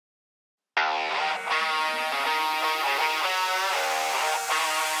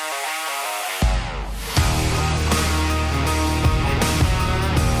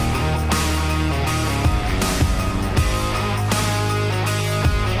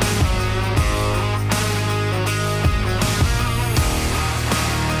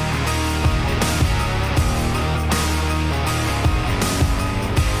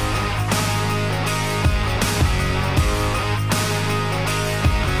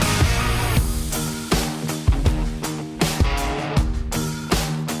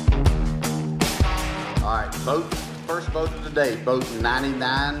vote of the day, boat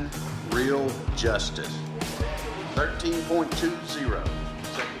 99, Real Justice. 13.20.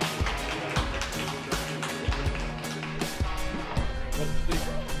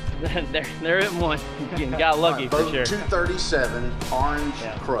 They're at one. You got lucky for sure. 237, Orange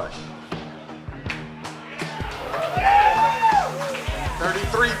Crush.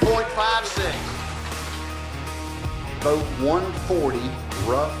 33.56. Boat 140,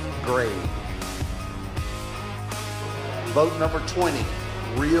 Rough Grade. Boat number 20,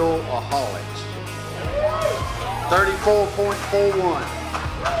 Real Aholics.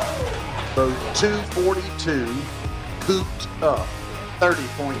 34.41. Boat 242, Cooped Up.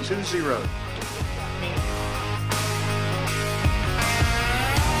 30.20.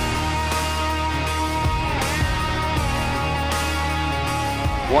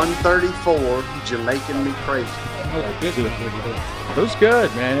 $134, Jamaican Me Crazy. It was good,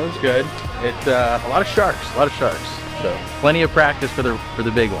 man. It was good. It a lot of sharks, So plenty of practice for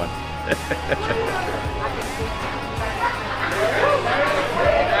the big one.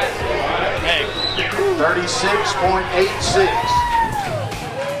 36.86.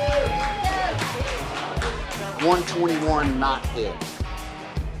 121 not hit.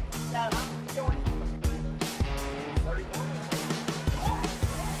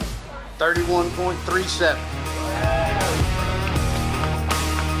 31.37.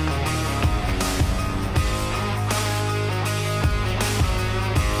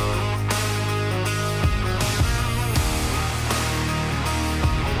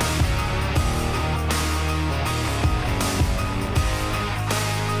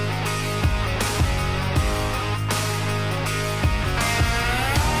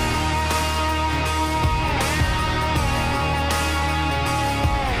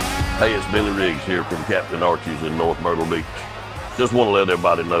 Hey, it's Billy Riggs here from Captain Archies in North Myrtle Beach. Just want to let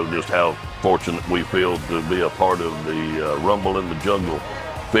everybody know just how fortunate we feel to be a part of the Rumble in the Jungle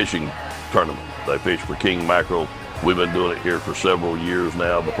fishing tournament. They fish for king mackerel. We've been doing it here for several years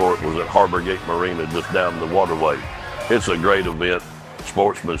now. Before it was at Harbor Gate Marina just down the waterway. It's a great event.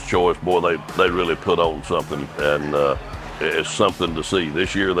 Sportsman's choice. Boy, they really put on something, and it's something to see.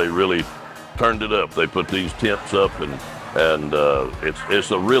 This year they really turned it up. They put these tents up, and it's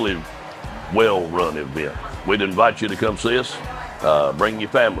a really well-run event. We'd invite you to come see us. Bring your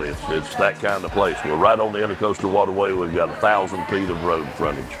family. It's that kind of place. We're right on the Intercoastal Waterway. We've got 1,000 feet of road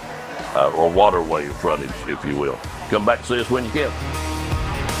frontage, or waterway frontage, if you will. Come back and see us when you can.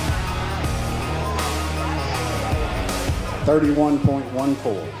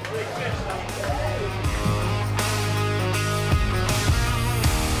 31.14.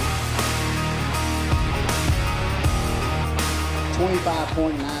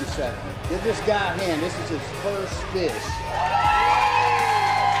 25.97. Give this guy a hand. This is his first fish.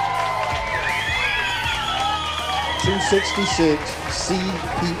 266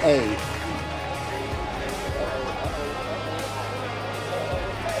 CPA.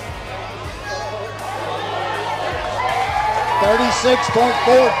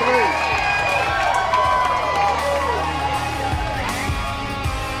 $36.43.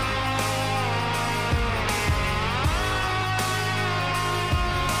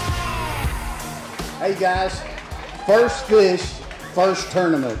 Hey guys, first fish, first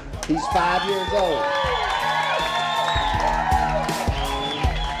tournament. He's 5 years old.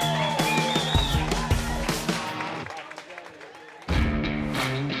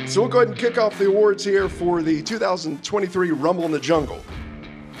 So we'll go ahead and kick off the awards here for the 2023 Rumble in the Jungle.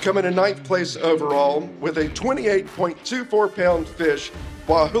 Coming in 9th place overall with a 28.24 pound fish,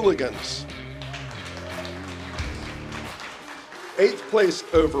 Wahooligans. 8th place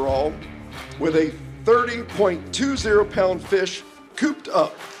overall with a 30.20 pound fish, Cooped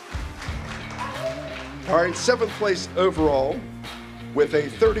Up. All right, 7th place overall with a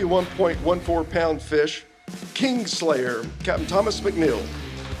 31.14 pound fish, Kingslayer, Captain Thomas McNeil.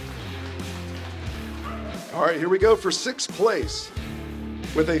 All right, here we go for 6th place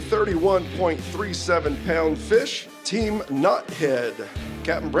with a 31.37 pound fish, Team Knothead,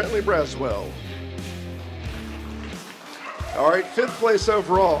 Captain Brentley Braswell. All right, 5th place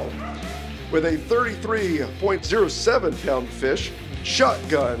overall with a 33.07 pound fish,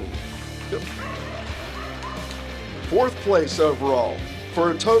 Shotgun. 4th place overall for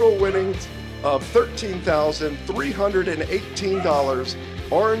a total winnings of $13,318,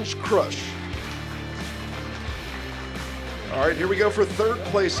 Orange Crush. All right, here we go for 3rd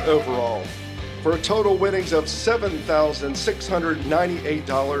place overall for a total winnings of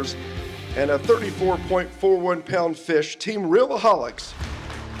 $7,698 and a 34.41 pound fish, Team Reelaholics.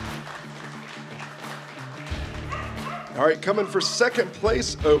 All right, coming for 2nd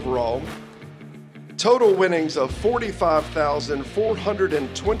place overall, Total winnings of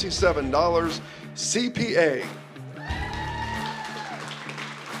 $45,427 CPA.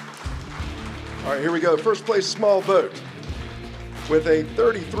 All right, here we go. First place small boat with a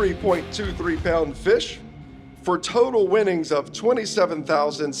 33.23 pound fish for total winnings of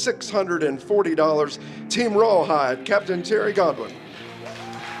 $27,640. Team Rawhide, Captain Terry Godwin.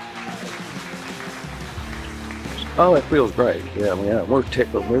 Oh, it feels great. Yeah, we're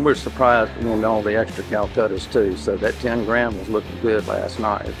tickled. We were surprised when all the extra Calcuttas too. So that 10 gram was looking good last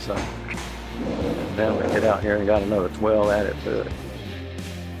night. So then we get out here and got another 12 added to it.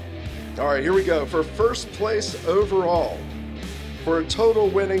 All right, here we go. For first place overall, for a total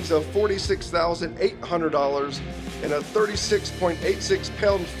winnings of $46,800 and a 36.86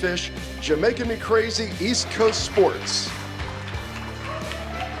 pound fish, Jamaican Me Crazy East Coast Sports.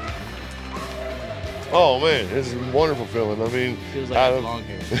 Oh man, this is a wonderful feeling. I mean, Feels like I belong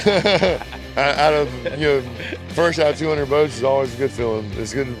here. out of first out 200 boats is always a good feeling.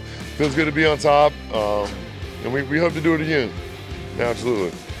 It's good, feels good to be on top, and we hope to do it again.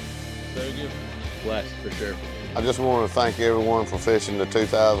 Absolutely. Very good. Blessed for sure. I just want to thank everyone for fishing the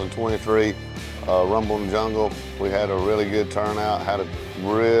 2023 Rumble in the Jungle. We had a really good turnout, had a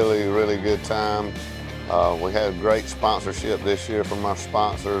really, really good time. We had great sponsorship this year from our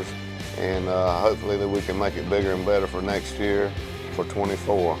sponsors, and hopefully that we can make it bigger and better for next year, for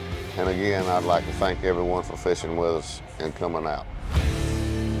 24. And again, I'd like to thank everyone for fishing with us and coming out.